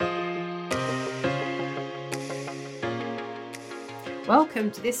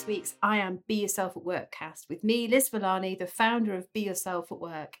Welcome to this week's I Am Be Yourself at Work cast with me, Liz Villani, the founder of Be Yourself at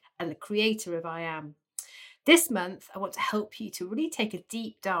Work and the creator of I Am. This month, I want to help you to really take a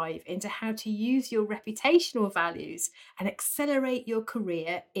deep dive into how to use your reputational values and accelerate your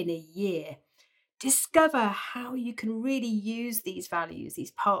career in a year. Discover how you can really use these values,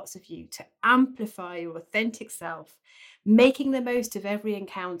 these parts of you, to amplify your authentic self, making the most of every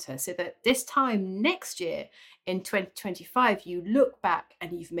encounter so that this time next year in 2025, you look back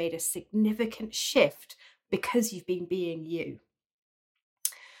and you've made a significant shift because you've been being you.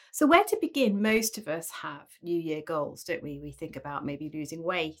 So where to begin? Most of us have New Year goals, don't we? We think about maybe losing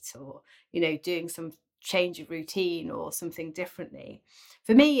weight or, doing some change of routine or something differently.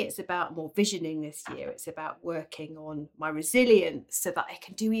 For me, it's about more visioning this year. It's about working on my resilience so that I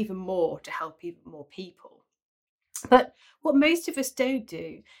can do even more to help even more people. But what most of us don't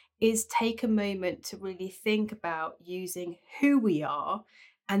do is take a moment to really think about using who we are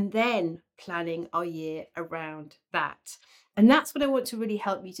and then planning our year around that. And that's what I want to really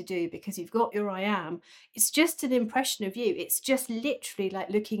help you to do, because you've got your I am. It's just an impression of you. It's just literally like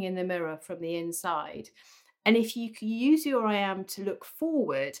looking in the mirror from the inside. And if you can use your I am to look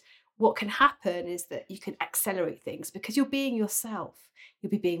forward, what can happen is that you can accelerate things because you're being yourself. You'll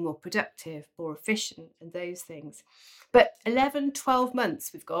be being more productive, more efficient, and those things. But 11, 12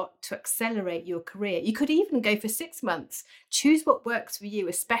 months we've got to accelerate your career. You could even go for 6 months. Choose what works for you,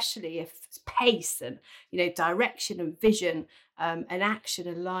 especially if pace and direction and vision and action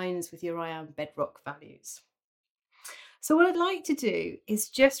aligns with your I am bedrock values. So what I'd like to do is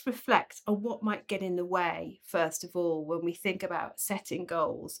just reflect on what might get in the way, first of all, when we think about setting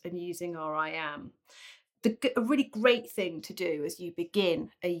goals and using our I am. A really great thing to do as you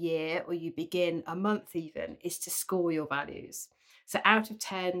begin a year or you begin a month even is to score your values. So out of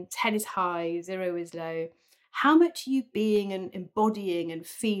 10, 10 is high, 0 is low. How much are you being and embodying and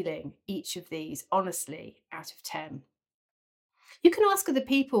feeling each of these honestly out of 10? You can ask other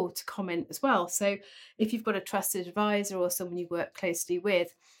people to comment as well. So if you've got a trusted advisor or someone you work closely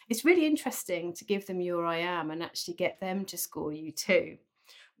with, it's really interesting to give them your I am and actually get them to score you too.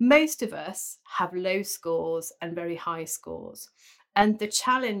 Most of us have low scores and very high scores. And the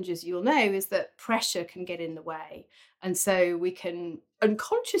challenge, as you'll know, is that pressure can get in the way. And so we can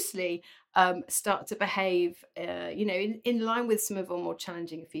unconsciously start to behave, in line with some of our more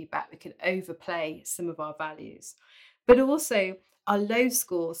challenging feedback. We can overplay some of our values. But also, our low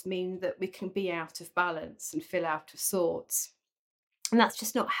scores mean that we can be out of balance and feel out of sorts. And that's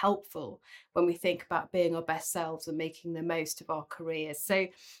just not helpful when we think about being our best selves and making the most of our careers. So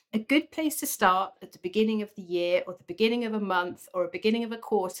a good place to start at the beginning of the year or the beginning of a month or a beginning of a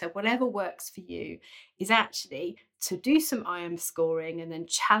quarter, whatever works for you, is actually to do some I am scoring and then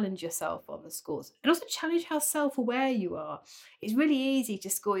challenge yourself on the scores. And also challenge how self-aware you are. It's really easy to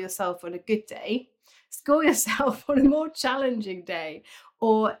score yourself on a good day. Score yourself on a more challenging day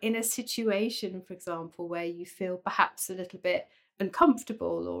or in a situation, for example, where you feel perhaps a little bit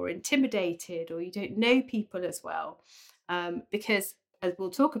uncomfortable or intimidated, or you don't know people as well. Because as we'll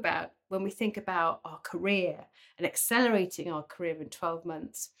talk about, when we think about our career and accelerating our career in 12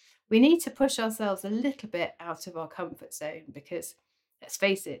 months, we need to push ourselves a little bit out of our comfort zone, because let's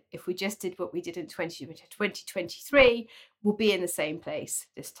face it, if we just did what we did in 2023, we'll be in the same place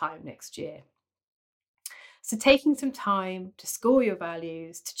this time next year. So taking some time to score your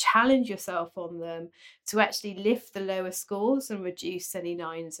values, to challenge yourself on them, to actually lift the lower scores and reduce any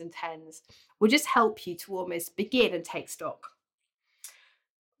 9s and 10s will just help you to almost begin and take stock.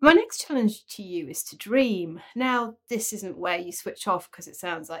 My next challenge to you is to dream. Now, this isn't where you switch off, because it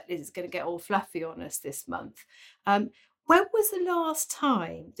sounds like Liz is going to get all fluffy on us this month. When was the last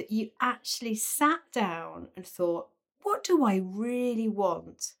time that you actually sat down and thought, what do I really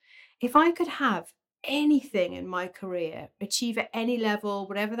want? If I could have anything in my career, achieve at any level,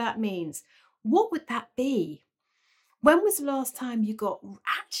 whatever that means, what would that be? When was the last time you got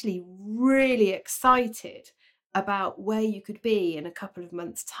actually really excited about where you could be in a couple of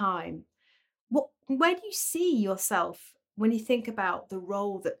months' time? Where do you see yourself when you think about the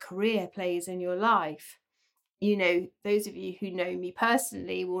role that career plays in your life? Those of you who know me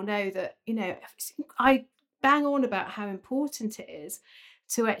personally will know that, I bang on about how important it is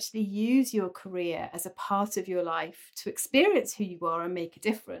to actually use your career as a part of your life to experience who you are and make a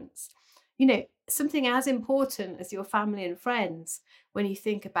difference. Something as important as your family and friends when you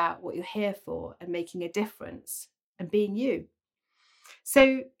think about what you're here for and making a difference and being you.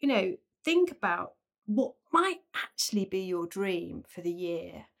 So, think about what might actually be your dream for the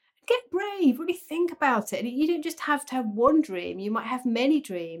year. Get brave, really think about it. And you don't just have to have one dream, you might have many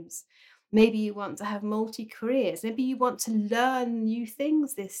dreams. Maybe you want to have multi careers. Maybe you want to learn new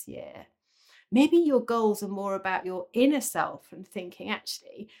things this year. Maybe your goals are more about your inner self and thinking,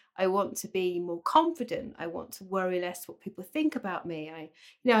 actually, I want to be more confident. I want to worry less what people think about me.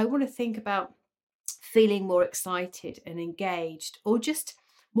 I want to think about feeling more excited and engaged, or just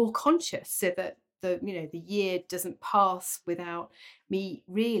more conscious, so that the year doesn't pass without me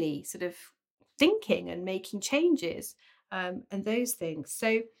really sort of thinking and making changes, and those things. So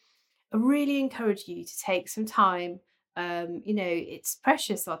I really encourage you to take some time. It's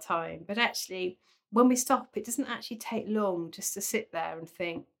precious, our time, but actually, when we stop, it doesn't actually take long just to sit there and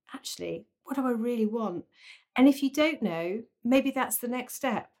think, actually, what do I really want? And if you don't know, maybe that's the next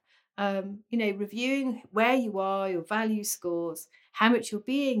step. Reviewing where you are, your value scores, how much you're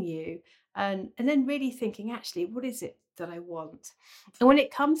being you, and then really thinking, actually, what is it that I want? And when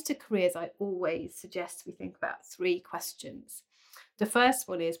it comes to careers, I always suggest we think about three questions. The first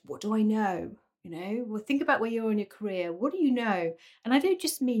one is, what do I know? Well, think about where you are in your career. What do you know? And I don't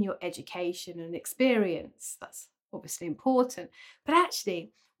just mean your education and experience. That's obviously important. But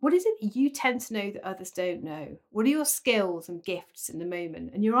actually, what is it that you tend to know that others don't know? What are your skills and gifts in the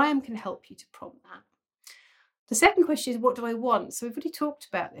moment? And your IM can help you to prompt that. The second question is, what do I want? So we've already talked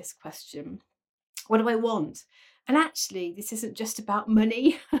about this question. What do I want? And actually, this isn't just about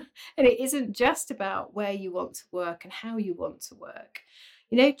money, and it isn't just about where you want to work and how you want to work.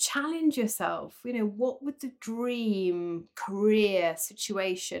 Challenge yourself. What would the dream career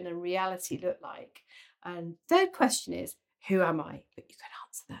situation and reality look like? And third question is, who am I? But you can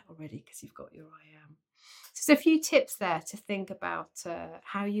answer that already because you've got your I am. So, there's a few tips there to think about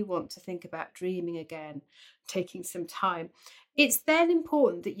how you want to think about dreaming again, taking some time. It's then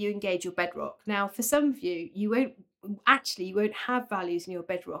important that you engage your bedrock. Now, for some of you, you won't have values in your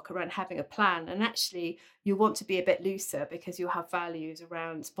bedrock around having a plan, and actually you'll want to be a bit looser because you'll have values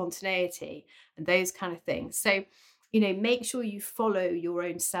around spontaneity and those kind of things. So, make sure you follow your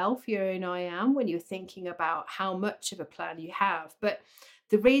own self, your own I am, when you're thinking about how much of a plan you have. But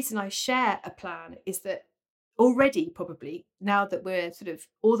the reason I share a plan is that already, probably now that we're sort of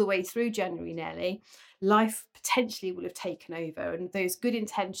all the way through January nearly, life potentially will have taken over, and those good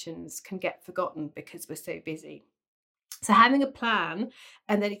intentions can get forgotten because we're so busy. So having a plan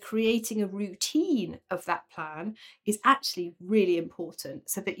and then creating a routine of that plan is actually really important,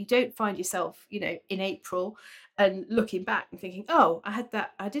 so that you don't find yourself, in April and looking back and thinking, oh,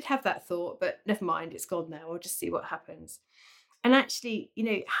 I did have that thought, but never mind, it's gone now. I'll just see what happens. And actually,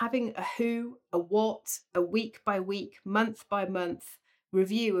 having a who, a what, a week by week, month by month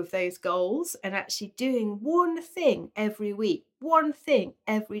review of those goals, and actually doing one thing every week, one thing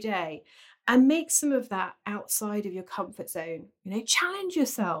every day, and make some of that outside of your comfort zone. Challenge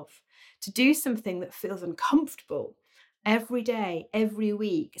yourself to do something that feels uncomfortable every day, every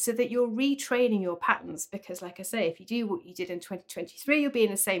week, so that you're retraining your patterns. Because, like I say, if you do what you did in 2023, you'll be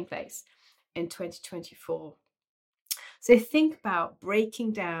in the same place in 2024. So think about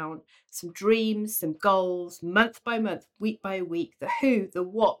breaking down some dreams, some goals, month by month, week by week, the who, the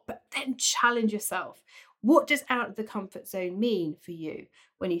what, but then challenge yourself. What does out of the comfort zone mean for you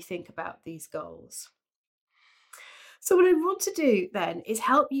when you think about these goals? So what I want to do then is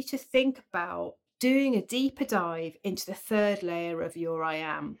help you to think about doing a deeper dive into the third layer of your I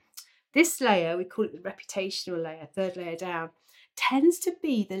am. This layer, we call it the reputational layer, third layer down, tends to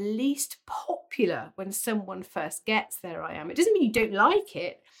be the least popular when someone first gets their I am. It doesn't mean you don't like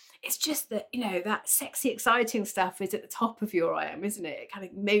it. It's just that, that sexy, exciting stuff is at the top of your I am, isn't it? It kind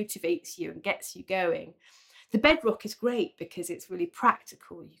of motivates you and gets you going. The bedrock is great because it's really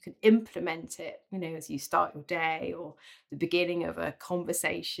practical. You can implement it, as you start your day or the beginning of a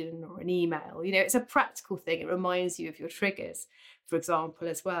conversation or an email. It's a practical thing. It reminds you of your triggers, for example,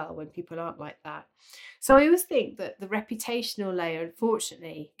 as well, when people aren't like that. So I always think that the reputational layer,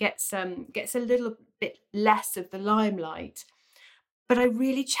 unfortunately, gets a little bit less of the limelight. But I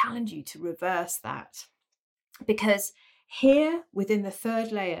really challenge you to reverse that, because here within the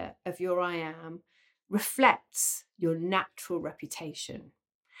third layer of your I am reflects your natural reputation.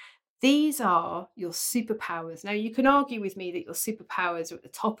 These are your superpowers. Now, you can argue with me that your superpowers are at the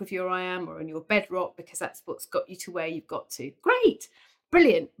top of your I am or in your bedrock because that's what's got you to where you've got to. Great,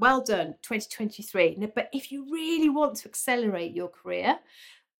 brilliant, well done, 2023. But if you really want to accelerate your career,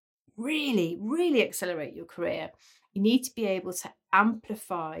 really, really accelerate your career, you need to be able to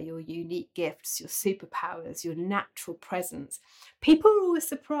amplify your unique gifts, your superpowers, your natural presence. People are always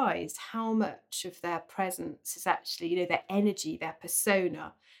surprised how much of their presence is actually, their energy, their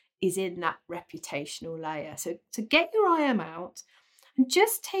persona is in that reputational layer. So to get your I am out and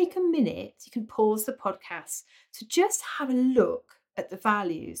just take a minute, you can pause the podcast to just have a look at the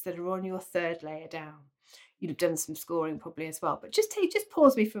values that are on your third layer down. You'd have done some scoring probably as well, but just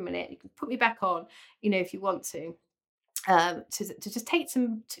pause me for a minute. You can put me back on, if you want to. To just if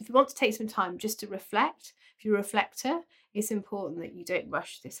you want to take some time just to reflect. If you're a reflector, it's important that you don't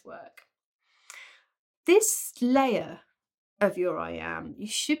rush this work. This layer of your I am, you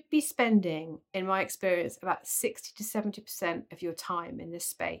should be spending, in my experience, about 60 to 70% of your time in this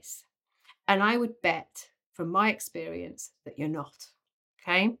space. And I would bet, from my experience, that you're not.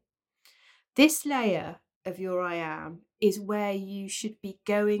 Okay? This layer of your I am is where you should be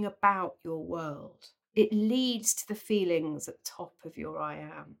going about your world. It leads to the feelings at the top of your I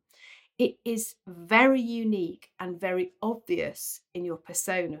am. It is very unique and very obvious in your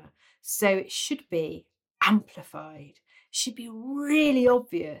persona. So it should be amplified, should be really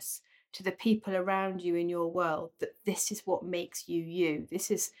obvious to the people around you in your world that this is what makes you you. This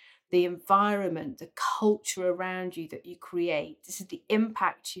is the environment, the culture around you that you create. This is the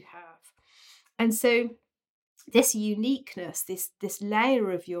impact you have. And so this uniqueness, this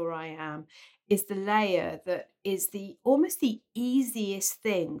layer of your I am, is the layer that is almost the easiest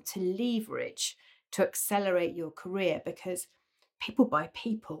thing to leverage to accelerate your career, because people buy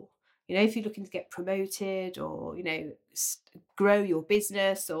people. If you're looking to get promoted or, grow your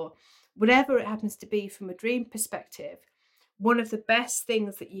business or whatever it happens to be from a dream perspective, one of the best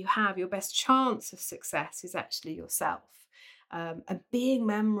things that you have, your best chance of success, is actually yourself. And being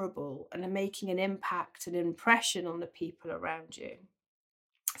memorable and making an impact, an impression on the people around you.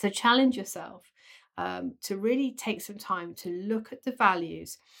 So challenge yourself to really take some time to look at the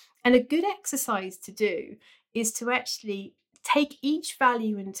values. And a good exercise to do is to actually take each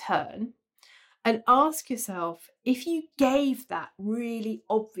value in turn and ask yourself, if you gave that really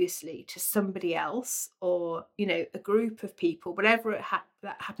obviously to somebody else, or a group of people, whatever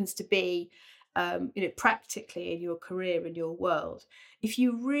that happens to be, practically in your career, in your world, if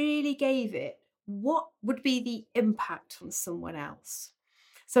you really gave it, what would be the impact on someone else?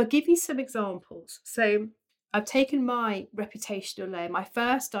 So I'll give you some examples. So I've taken my reputational layer. My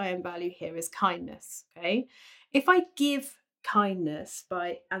first I am value here is kindness. Okay. If I give kindness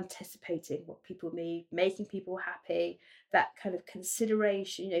by anticipating what people need, making people happy, that kind of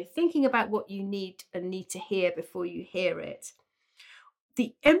consideration, thinking about what you need to hear before you hear it,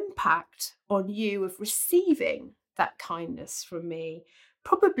 the impact on you of receiving that kindness from me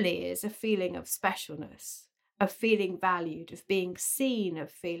probably is a feeling of specialness, of feeling valued, of being seen,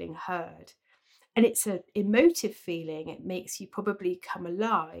 of feeling heard. And it's an emotive feeling. It makes you probably come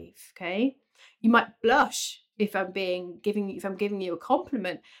alive. Okay. You might blush if I'm giving you a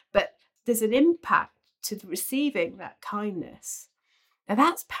compliment, but there's an impact to receiving that kindness. Now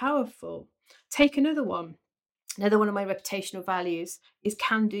that's powerful. Take another one. Another one of my reputational values is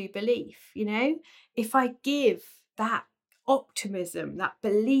can-do belief. If I give that optimism, that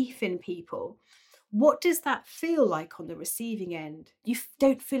belief in people, what does that feel like on the receiving end? You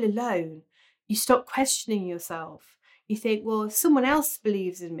don't feel alone. You stop questioning yourself. You think, well, if someone else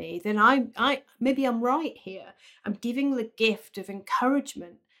believes in me, then maybe I'm right here. I'm giving the gift of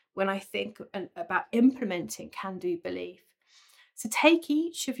encouragement when I think about implementing can-do belief. So take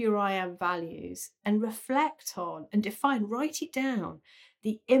each of your I am values and reflect on and define, write it down,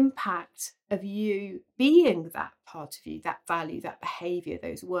 the impact of you being that part of you, that value, that behavior,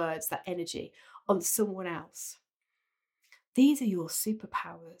 those words, that energy on someone else. These are your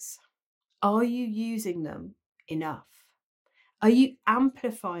superpowers. Are you using them enough? Are you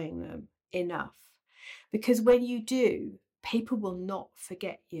amplifying them enough? Because when you do, people will not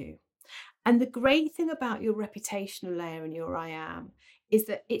forget you. And the great thing about your reputational layer and your I am is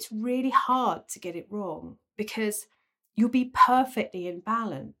that it's really hard to get it wrong, because you'll be perfectly in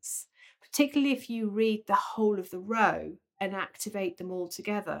balance, particularly if you read the whole of the row and activate them all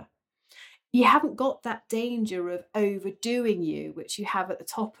together. You haven't got that danger of overdoing you, which you have at the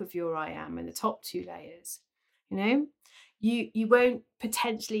top of your I am in the top two layers. You won't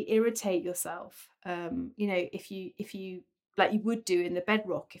potentially irritate yourself, if you like you would do in the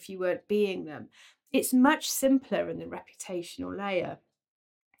bedrock if you weren't being them. It's much simpler in the reputational layer.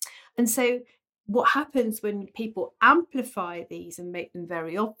 And so what happens when people amplify these and make them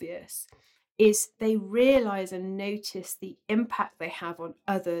very obvious is they realize and notice the impact they have on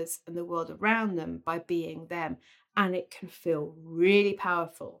others and the world around them by being them. And it can feel really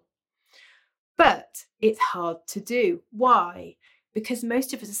powerful. But it's hard to do. Why? Because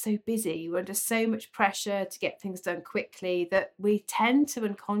most of us are so busy, we're under so much pressure to get things done quickly that we tend to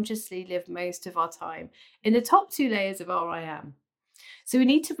unconsciously live most of our time in the top two layers of our I am. So we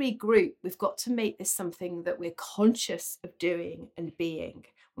need to regroup. We've got to make this something that we're conscious of doing and being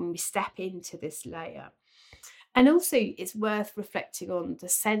when we step into this layer. And also, it's worth reflecting on the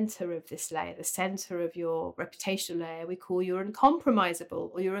center of this layer, the center of your reputational layer. We call your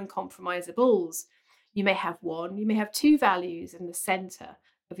uncompromisable or your uncompromisables. You may have one, you may have two values in the center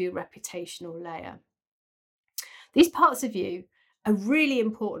of your reputational layer. These parts of you are really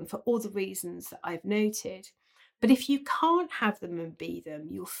important for all the reasons that I've noted. But if you can't have them and be them,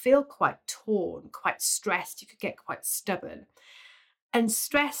 you'll feel quite torn, quite stressed. You could get quite stubborn. And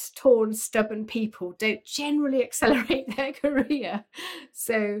stressed, torn, stubborn people don't generally accelerate their career.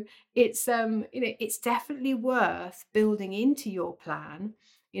 So it's definitely worth building into your plan.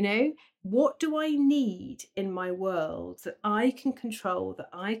 What do I need in my world that I can control, that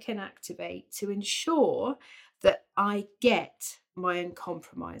I can activate to ensure that I get my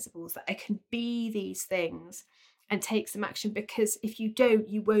uncompromisables, that I can be these things and take some action? Because if you don't,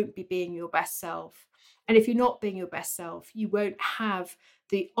 you won't be being your best self. And if you're not being your best self, you won't have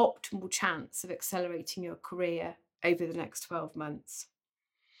the optimal chance of accelerating your career over the next 12 months.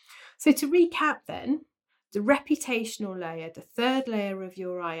 So to recap then, the reputational layer, the third layer of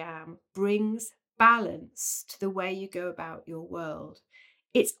your I am, brings balance to the way you go about your world.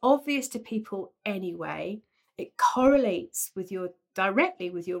 It's obvious to people anyway. It correlates directly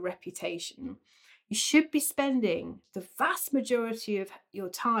with your reputation. You should be spending the vast majority of your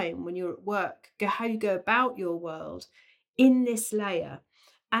time when you're at work, how you go about your world, in this layer.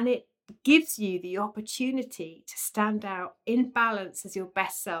 And it gives you the opportunity to stand out in balance as your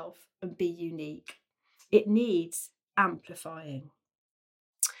best self and be unique. It needs amplifying.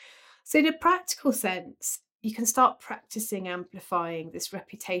 So in a practical sense, you can start practicing amplifying this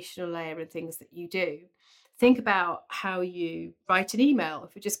reputational layer and things that you do. Think about how you write an email.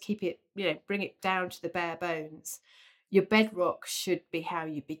 If we just keep it, bring it down to the bare bones. Your bedrock should be how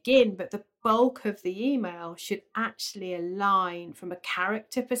you begin, but the bulk of the email should actually align from a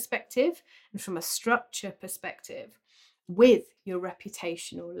character perspective and from a structure perspective with your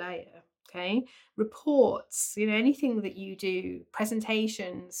reputational layer. Okay, reports, anything that you do,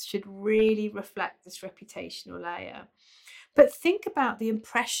 presentations should really reflect this reputational layer. But think about the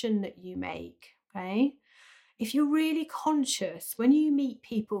impression that you make. Okay, if you're really conscious when you meet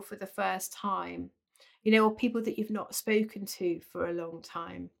people for the first time, or people that you've not spoken to for a long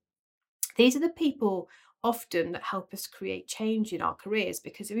time, these are the people often that help us create change in our careers,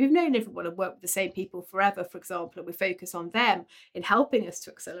 because if we've known everyone and worked with the same people forever, for example, and we focus on them in helping us to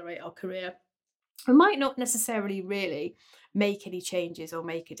accelerate our career, we might not necessarily really make any changes or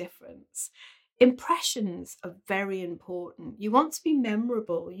make a difference. Impressions are very important. You want to be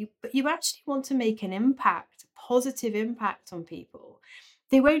memorable, but you actually want to make an impact, a positive impact on people.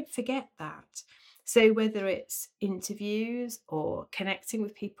 They won't forget that. So whether it's interviews or connecting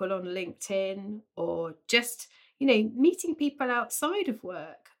with people on LinkedIn or just, meeting people outside of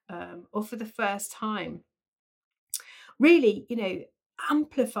work or for the first time, really,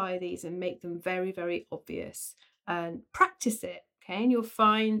 amplify these and make them very, very obvious and practice it. Okay. And you'll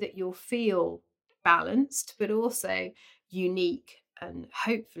find that you'll feel balanced, but also unique. And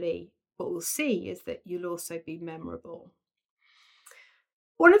hopefully, what we'll see is that you'll also be memorable.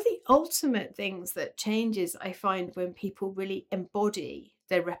 One of the ultimate things that changes, I find, when people really embody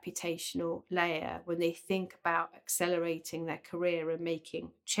their reputational layer, when they think about accelerating their career and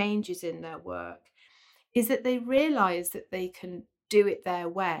making changes in their work, is that they realize that they can do it their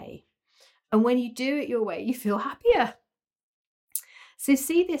way. And when you do it your way, you feel happier. So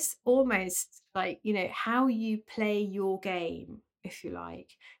see this almost like, how you play your game, if you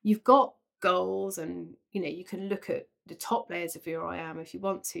like. You've got goals and, you can look at the top layers of your I am if you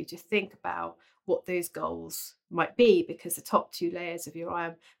want to think about what those goals might be, because the top two layers of your I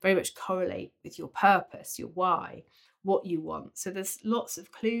am very much correlate with your purpose, your why, what you want. So there's lots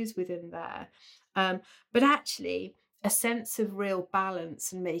of clues within there. But actually, a sense of real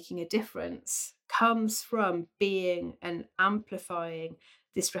balance and making a difference comes from being and amplifying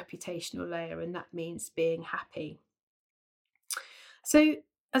this reputational layer, and that means being happy. So,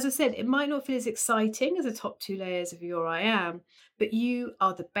 as I said, it might not feel as exciting as the top two layers of your I am, but you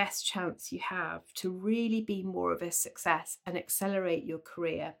are the best chance you have to really be more of a success and accelerate your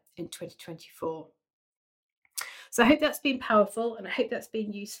career in 2024. So I hope that's been powerful and I hope that's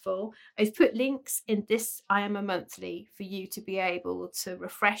been useful. I've put links in this I Am a Monthly for you to be able to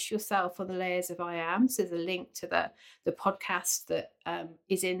refresh yourself on the layers of I Am. So there's a link to the podcast that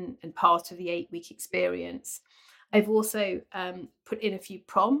is in and part of the 8-week experience. I've also put in a few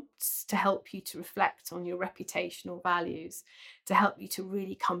prompts to help you to reflect on your reputational values, to help you to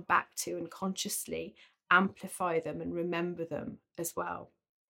really come back to and consciously amplify them and remember them as well.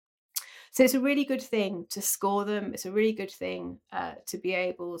 So it's a really good thing to score them. It's a really good thing to be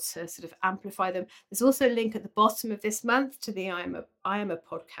able to sort of amplify them. There's also a link at the bottom of this month to the I am a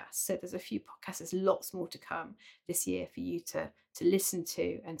podcast. So there's a few podcasts. There's lots more to come this year for you to listen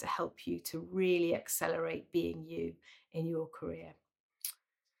to and to help you to really accelerate being you in your career.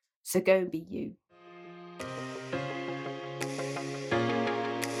 So go and be you.